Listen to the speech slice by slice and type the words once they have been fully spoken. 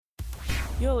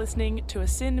You're listening to a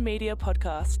Sin Media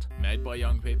podcast. Made by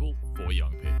young people, for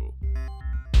young people.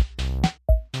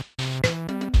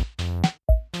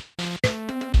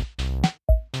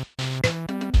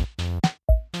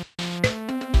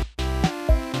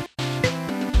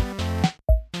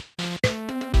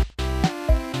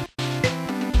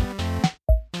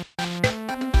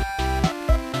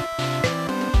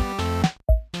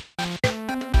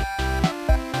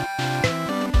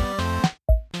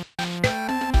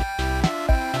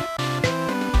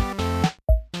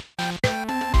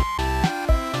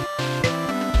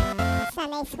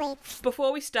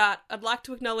 Before we start, I'd like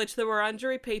to acknowledge the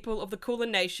Wurundjeri people of the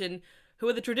Kulin Nation, who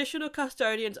are the traditional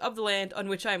custodians of the land on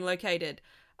which I am located.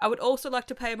 I would also like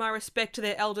to pay my respect to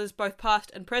their elders, both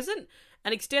past and present,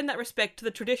 and extend that respect to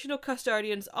the traditional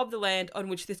custodians of the land on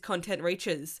which this content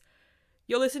reaches.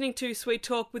 You're listening to Sweet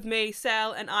Talk with me,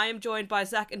 Sal, and I am joined by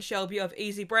Zak and Shelby of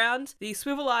Easy Browns, the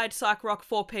swivel-eyed psych rock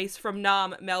four-piece from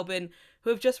Naarm, Melbourne,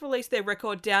 who have just released their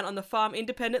record Down on the Farm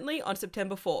independently on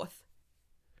September 4th.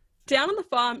 Down on the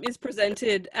Farm is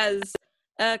presented as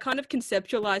a kind of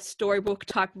conceptualized storybook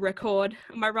type record.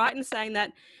 Am I right in saying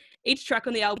that each track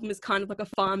on the album is kind of like a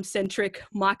farm-centric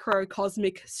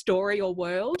microcosmic story or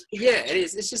world? Yeah, it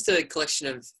is. It's just a collection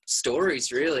of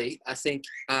stories, really. I think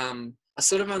I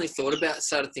sort of only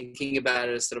started thinking about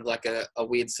it as sort of like a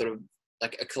weird sort of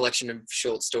like a collection of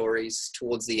short stories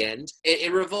towards the end.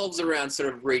 It revolves around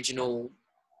sort of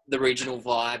the regional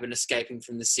vibe and escaping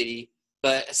from the city.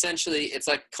 But essentially, it's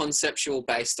like conceptual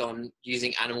based on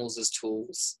using animals as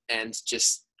tools and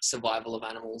just survival of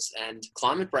animals and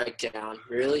climate breakdown,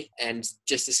 really, and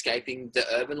just escaping the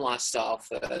urban lifestyle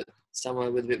for somewhere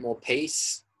with a bit more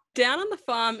peace. Down on the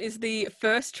Farm is the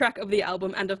first track of the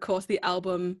album and, of course, the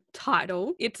album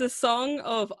title. It's a song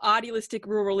of idealistic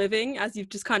rural living, as you've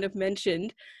just kind of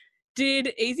mentioned.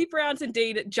 Did Easy Browns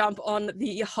indeed jump on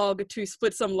the hog to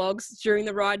split some logs during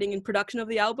the writing and production of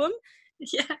the album?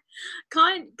 Yeah,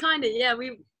 kind of. Yeah,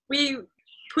 we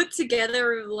put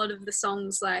together a lot of the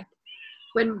songs like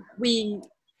when we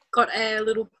got a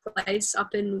little place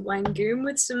up in Wangoom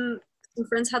with some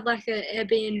friends had like an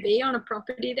Airbnb on a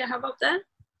property they have up there.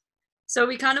 So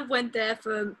we kind of went there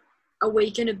for a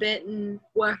week and a bit and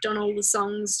worked on all the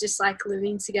songs, just like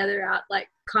living together out, like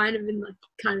kind of in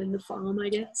the farm, I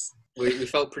guess. We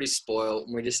felt pretty spoiled,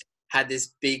 and we just had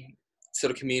this big sort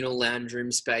of communal lounge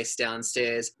room space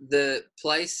downstairs. The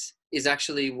place is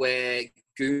actually where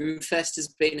Goom Fest has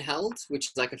been held, which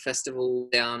is like a festival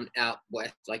down out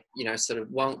west, like, you know, sort of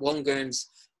Wangoom's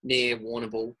near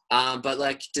Warrnambool. But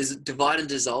like, does Divide and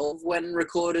Dissolve when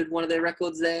recorded one of their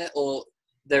records there, or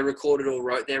they recorded or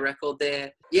wrote their record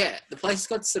there? Yeah, the place has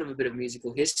got sort of a bit of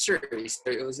musical history, so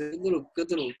it was a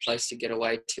good little place to get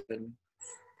away to and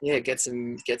yeah, get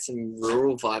some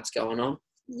rural vibes going on.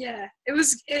 Yeah,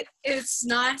 it's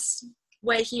nice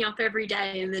waking up every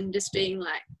day and then just being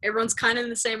like, everyone's kind of in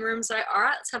the same room. It's like, all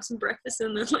right, let's have some breakfast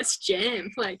and then let's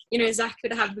jam. Like, you know, Zach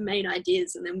would have the main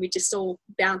ideas and then we just all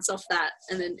bounce off that.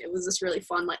 And then it was just really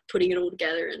fun, like putting it all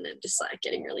together and then just like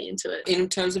getting really into it. In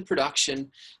terms of production,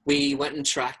 we went and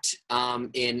tracked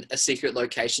in a secret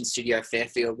location studio,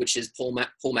 Fairfield, which is Paul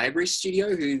Mabry's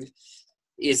studio, who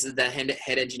is the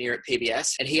head engineer at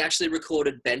PBS. And he actually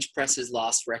recorded Bench Press's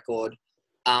last record.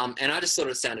 And I just thought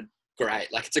it sounded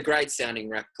great. Like, it's a great sounding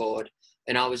record.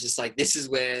 And I was just like, this is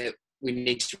where we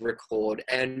need to record.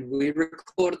 And we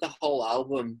recorded the whole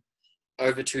album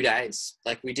over 2 days.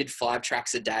 Like, we did 5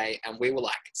 tracks a day and we were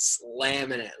like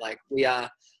slamming it. Like, we are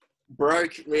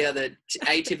broke. We are the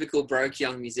atypical broke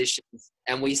young musicians.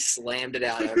 And we slammed it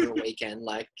out over a weekend.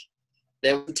 Like,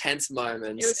 there were intense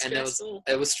moments, and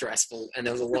it was stressful, and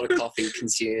there was a lot of coffee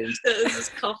consumed. There was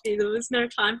just coffee. There was no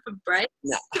time for breaks.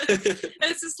 No.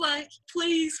 It's just like,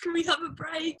 please, can we have a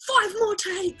break? 5 more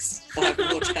takes. 5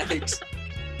 more takes.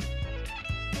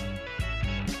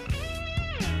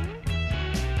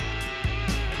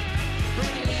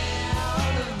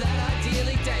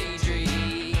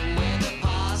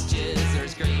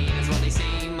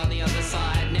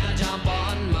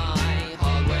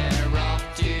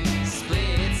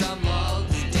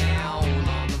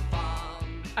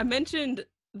 I mentioned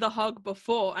the hog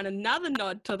before, and another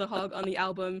nod to the hog on the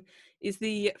album is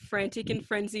the frantic and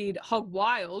frenzied Hog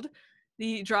Wild.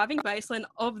 The driving bass line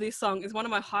of this song is one of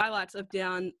my highlights of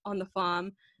Down on the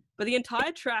Farm, but the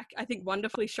entire track, I think,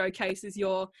 wonderfully showcases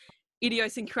your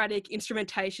idiosyncratic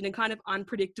instrumentation and kind of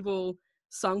unpredictable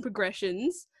song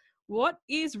progressions. What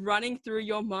is running through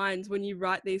your minds when you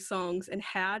write these songs, and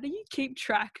how do you keep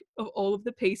track of all of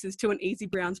the pieces to an Easy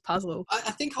Browns puzzle?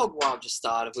 I think Hog Wild just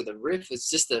started with a riff. It's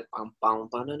just a and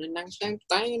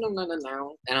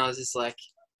I was just like,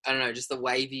 I don't know, just the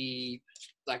wavy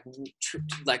like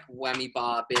whammy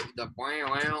bar bit, the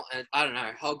wow, and I don't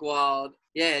know, hog wild.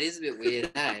 Yeah, it is a bit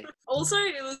weird, hey. Also,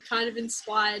 it was kind of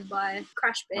inspired by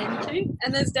Crash Bandicoot,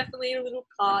 and there's definitely a little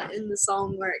part in the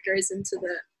song where it goes into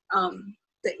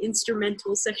the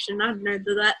instrumental section. I don't know,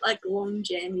 that like long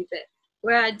jammy bit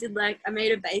where I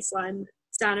made a bass line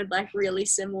sounded like really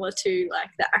similar to like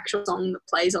the actual song that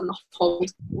plays on the whole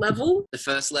level. The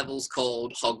first level's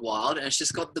called Hog Wild, and it's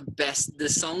just got the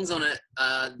songs on it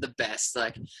are the best.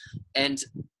 Like, and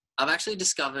I've actually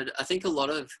discovered, I think a lot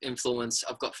of influence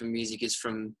I've got from music is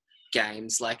from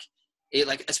games,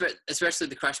 especially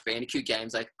the Crash Bandicoot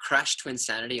games, like Crash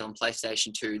Twinsanity on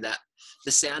PlayStation 2, that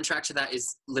the soundtrack to that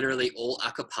is literally all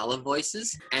a cappella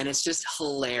voices, and it's just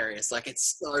hilarious. Like,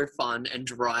 it's so fun and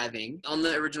driving. On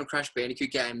the original Crash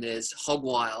Bandicoot game, there's Hog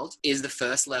Wild is the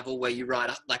first level where you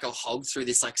ride like a hog through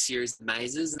this like series of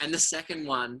mazes, and the second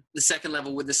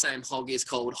level with the same hog is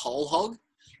called Whole Hog,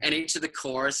 and each of the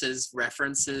choruses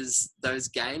references those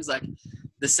games. Like,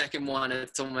 the second one,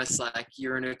 it's almost like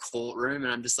you're in a courtroom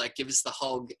and I'm just like, give us the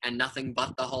hog and nothing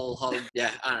but the whole hog.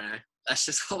 Yeah, I don't know. That's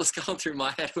just what was going through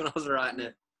my head when I was writing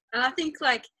it. And I think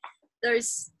like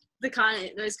those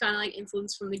kind of like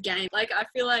influence from the game. Like, I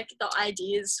feel like the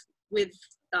ideas with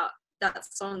that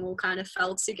song all kind of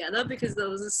fell together, because there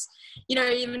was this,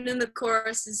 even in the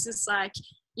chorus, it's just like,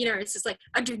 it's just like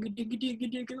like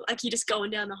you're just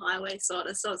going down the highway sort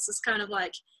of. So it's just kind of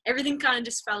like everything kind of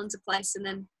just fell into place, and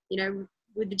then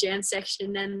with the jam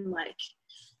section and like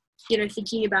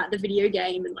thinking about the video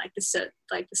game and like the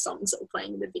songs that were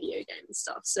playing in the video game and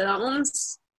stuff. So that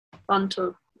one's fun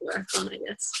to work on, I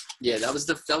guess. Yeah, that was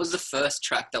the first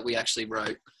track that we actually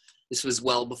wrote. This was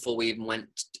well before we even went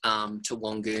to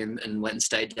Wangoom and went and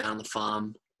stayed down the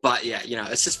farm. But yeah,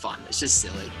 it's just fun. It's just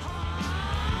silly.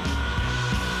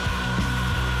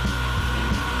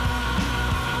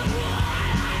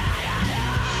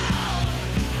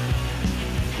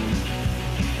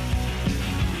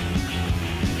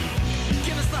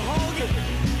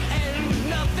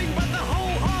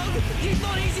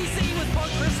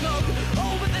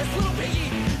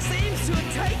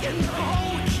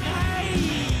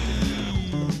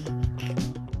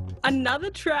 Another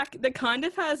track that kind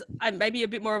of has maybe a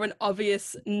bit more of an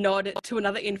obvious nod to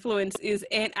another influence is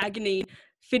Aunt Agony,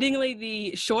 fittingly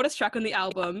the shortest track on the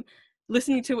album.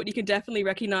 Listening to it, you can definitely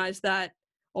recognise that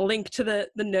link to the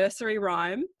nursery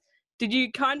rhyme. Did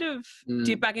you kind of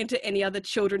dip back into any other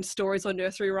children's stories or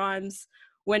nursery rhymes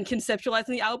when conceptualising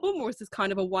the album, or is this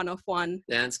kind of a one-off one?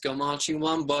 Dance go marching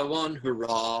one by one,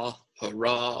 hurrah,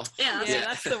 hurrah. Yeah,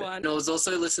 that's the one. And I was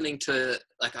also listening to,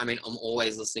 I'm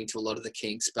always listening to a lot of the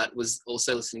Kinks, but was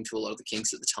also listening to a lot of the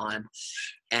Kinks at the time.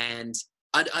 And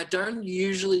I don't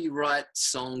usually write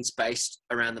songs based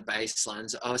around the bass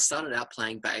lines. I started out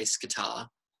playing bass guitar.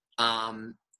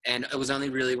 And it was only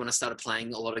really when I started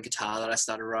playing a lot of guitar that I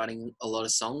started writing a lot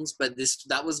of songs. But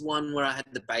that was one where I had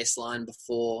the bass line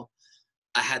before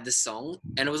I had the song,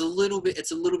 and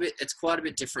it's quite a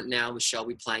bit different now with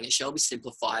Shelby playing it. Shelby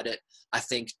simplified it, I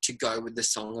think, to go with the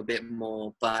song a bit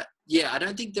more. But yeah, I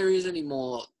don't think there is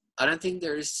more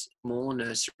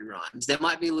nursery rhymes. There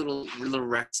might be little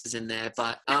references in there,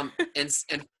 but and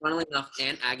funnily enough,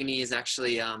 Aunt Agony is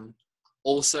actually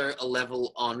also a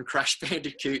level on Crash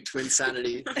Bandicoot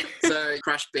Twinsanity. So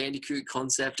Crash Bandicoot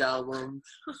concept album.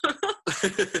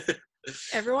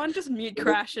 Everyone just mute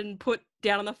Crash and put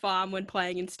Down on the Farm when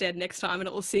playing instead next time, and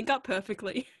it will sync up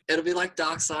perfectly. It'll be like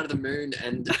Dark Side of the Moon,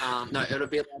 and it'll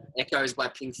be like Echoes by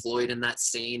Pink Floyd in that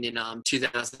scene in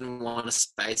 2001: A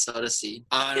Space Odyssey.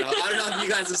 I don't know if you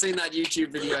guys have seen that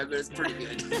YouTube video, but it's pretty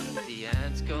good. The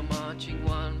ants go marching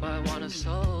one by one. A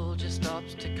soldier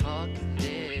stops to cock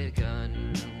their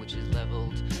gun, which is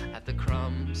leveled at the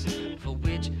crumbs for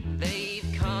which they've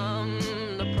come.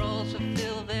 The proles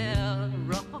fulfill their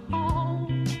role,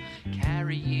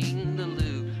 carrying the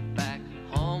loot back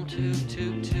home to.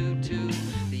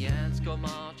 The ants go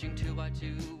marching two by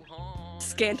two home.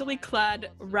 Scantily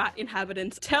clad rat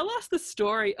inhabitants. Tell us the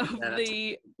story of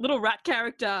the little rat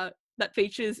character that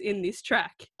features in this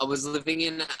track. I was living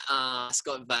in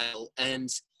Scott Vale, and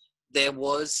there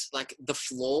was like the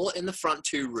floor in the front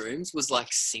two rooms was like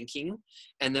sinking,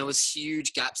 and there was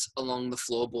huge gaps along the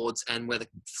floorboards and where the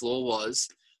floor was,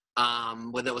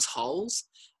 where there was holes,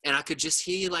 and I could just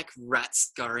hear like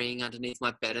rats scurrying underneath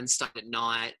my bed and stuff at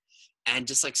night, and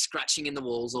just like scratching in the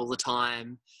walls all the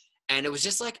time. And it was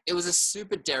just like, it was a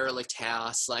super derelict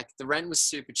house. Like the rent was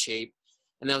super cheap,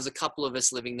 and there was a couple of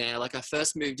us living there. Like I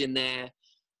first moved in there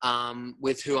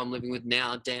with who I'm living with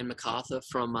now, Dan MacArthur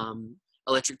from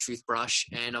Electric Toothbrush,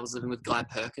 and I was living with Guy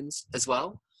Perkins as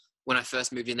well. when I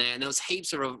first moved in there. And there was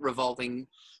heaps of revolving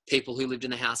people who lived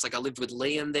in the house. Like I lived with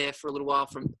Liam there for a little while,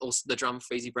 from also the drummer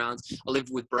for Easy Browns. I lived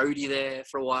with Brody there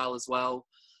for a while as well.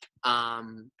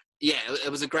 Yeah, it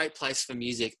was a great place for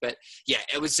music, but yeah,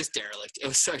 it was just derelict. It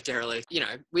was so derelict. You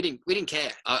know, we didn't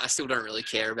care. I still don't really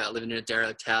care about living in a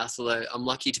derelict house, although I'm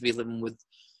lucky to be living with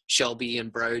Shelby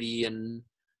and Brody and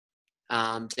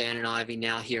Dan and Ivy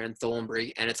now here in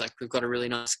Thornbury, and it's like we've got a really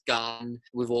nice garden.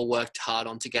 We've all worked hard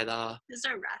on together. There's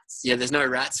no rats. Yeah, there's no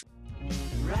rats.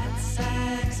 Rat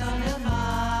sacks on the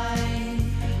vine,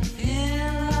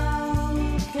 feel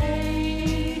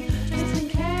okay, just in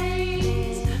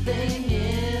case they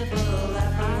nibble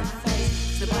at my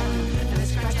face. The button and I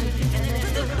scratch it and then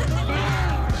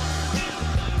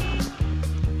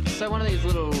So one of these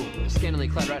little scantily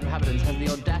clad rat inhabitants has the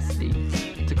audacity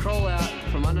to crawl out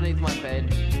from underneath my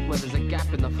bed where there's a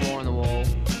gap in the floor and the wall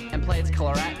and play its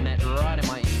clarinet right in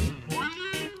my ear.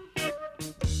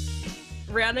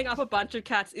 Rounding up a bunch of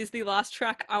cats is the last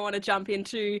track I want to jump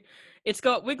into. It's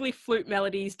got wiggly flute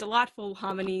melodies, delightful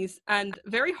harmonies, and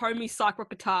very homey psych rock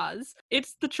guitars.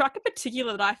 It's the track in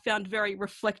particular that I found very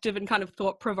reflective and kind of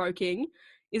thought-provoking.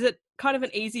 Is it kind of an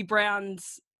Easy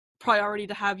Brown's priority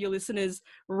to have your listeners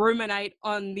ruminate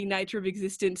on the nature of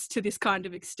existence to this kind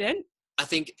of extent? I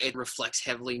think it reflects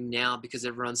heavily now because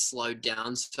everyone's slowed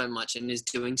down so much and is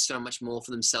doing so much more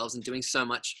for themselves and doing so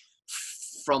much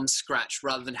from scratch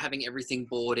rather than having everything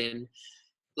bought in.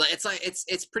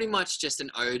 It's pretty much just an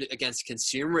ode against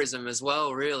consumerism as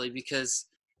well, really, because,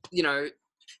 you know,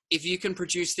 if you can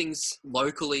produce things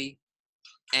locally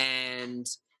and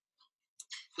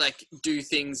like do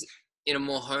things in a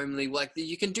more homely, like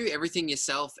you can do everything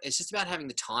yourself. It's just about having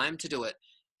the time to do it.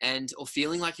 Or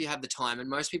feeling like you have the time, and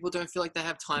most people don't feel like they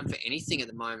have time for anything at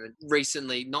the moment.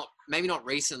 Maybe not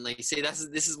recently. See,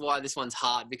 this is why this one's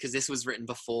hard, because this was written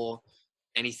before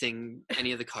any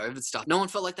of the COVID stuff. No one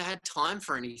felt like they had time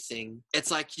for anything. It's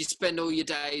like you spend all your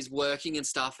days working and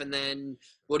stuff, and then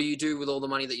what do you do with all the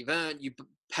money that you've earned? You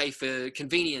pay for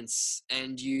convenience,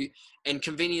 and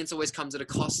convenience always comes at a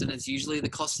cost, and it's usually the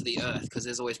cost of the earth because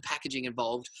there's always packaging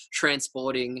involved,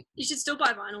 transporting. You should still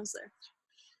buy vinyls though.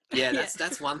 Yeah,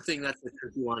 that's one thing that's a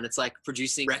tricky one. It's like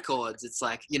producing records. It's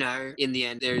like, you know, in the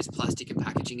end there is plastic and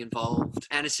packaging involved.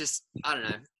 And it's just, I don't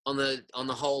know, on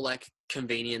the whole like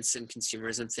convenience and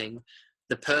consumerism thing,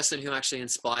 the person who actually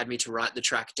inspired me to write the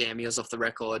track Damn Yours Off the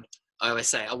Record, I always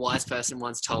say, a wise person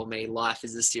once told me life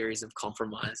is a series of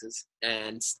compromises.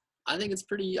 And I think it's a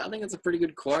pretty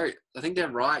good quote. I think they're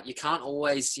right. You can't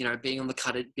always, you know, be on the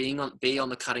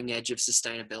cutting edge of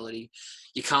sustainability.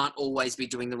 You can't always be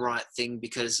doing the right thing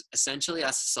because essentially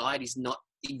our society's not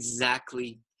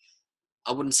exactly,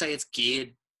 I wouldn't say it's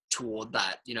geared toward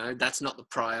that. You know, that's not the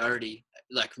priority.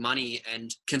 Like money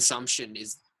and consumption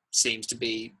seems to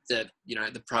be the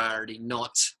priority,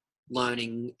 not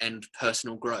learning and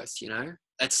personal growth, you know?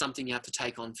 It's something you have to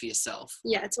take on for yourself.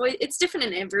 Yeah, it's different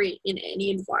in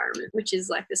any environment, which is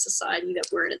like the society that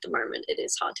we're in at the moment. It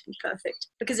is hard to be perfect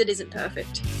because it isn't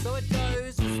perfect. So it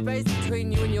goes, the space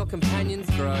between you and your companions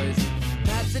grows.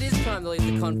 Perhaps it is time to leave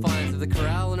the confines of the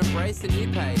corral and embrace a new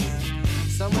pace.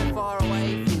 Somewhere far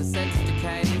away from the sense of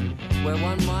decay, where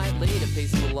one might lead a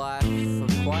peaceful life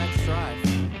of quiet strife.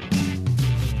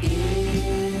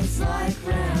 It's like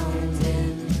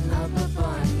rounding up a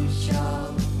bunch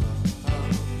of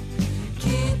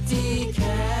kitty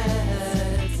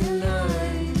cats alone.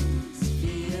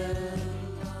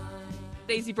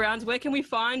 Easy Browns, where can we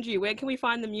find you? Where can we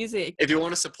find the music? If you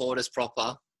want to support us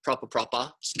proper,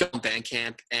 just go on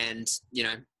Bandcamp and, you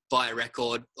know, buy a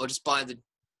record or just buy it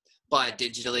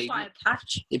digitally. Buy a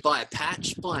patch. You buy a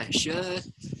patch, buy a shirt,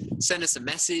 send us a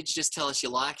message, just tell us you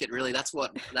like it. Really, that's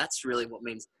really what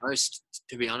means most,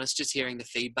 to be honest, just hearing the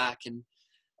feedback. And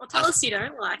Or tell us you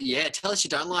don't like it. Yeah, tell us you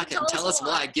don't like it and tell us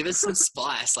why. Give us some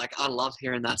spice. Like, I love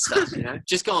hearing that stuff, you know.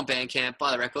 Just go on Bandcamp,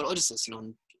 buy the record, or just listen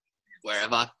on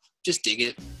wherever. Just dig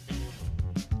it.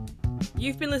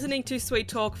 You've been listening to Sweet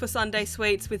Talk for Sunday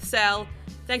Sweets with Sal.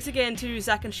 Thanks again to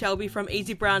Zak and Shelby from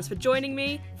Easy Browns for joining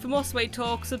me. For more Sweet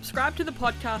Talk, subscribe to the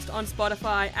podcast on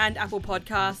Spotify and Apple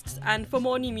Podcasts. And for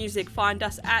more new music, find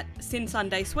us at Sin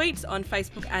Sunday Sweets on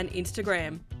Facebook and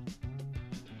Instagram.